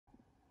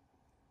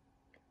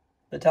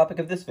The topic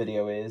of this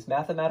video is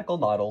mathematical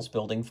models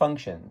building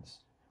functions.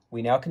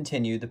 We now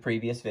continue the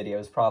previous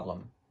video's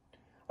problem.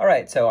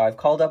 Alright, so I've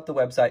called up the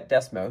website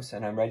Desmos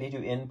and I'm ready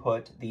to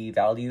input the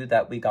value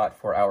that we got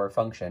for our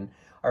function.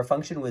 Our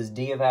function was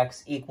d of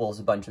x equals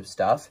a bunch of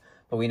stuff,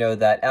 but we know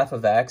that f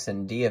of x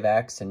and d of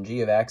x and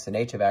g of x and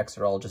h of x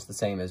are all just the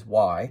same as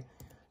y.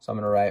 So I'm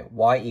going to write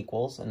y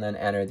equals and then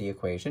enter the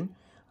equation.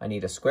 I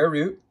need a square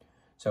root.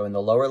 So in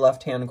the lower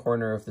left-hand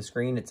corner of the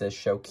screen it says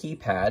show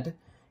keypad.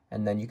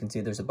 And then you can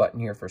see there's a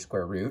button here for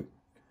square root.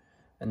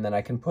 And then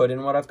I can put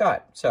in what I've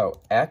got. So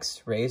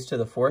x raised to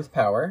the fourth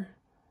power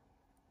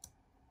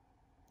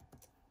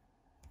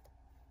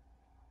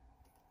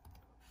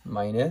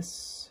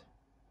minus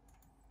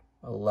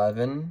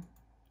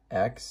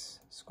 11x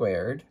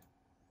squared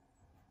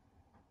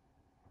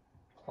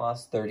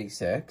plus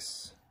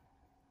 36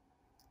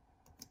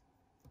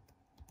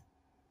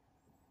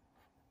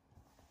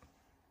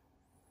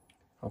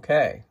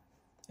 Okay,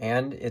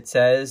 and it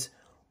says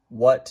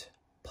what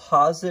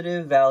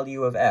positive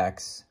value of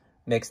x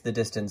makes the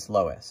distance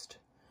lowest.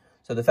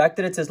 So the fact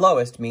that it says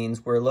lowest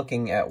means we're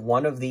looking at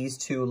one of these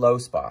two low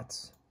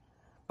spots,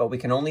 but we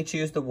can only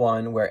choose the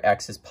one where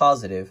x is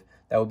positive.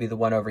 That would be the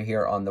one over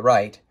here on the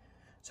right.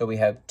 So we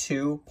have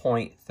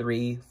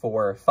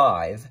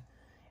 2.345,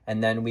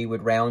 and then we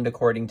would round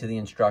according to the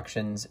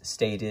instructions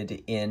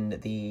stated in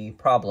the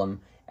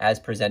problem as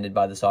presented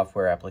by the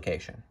software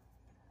application.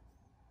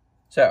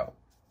 So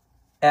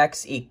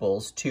x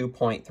equals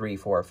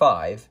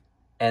 2.345.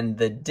 And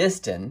the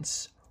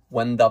distance,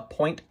 when the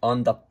point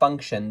on the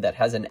function that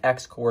has an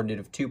x coordinate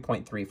of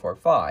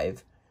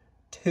 2.345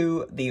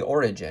 to the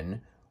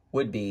origin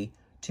would be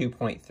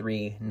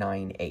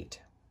 2.398.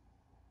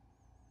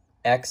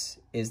 X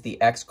is the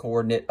x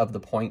coordinate of the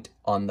point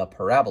on the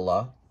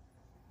parabola,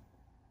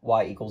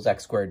 y equals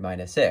x squared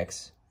minus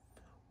 6.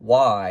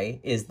 Y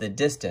is the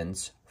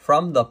distance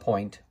from the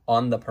point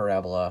on the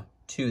parabola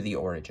to the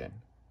origin.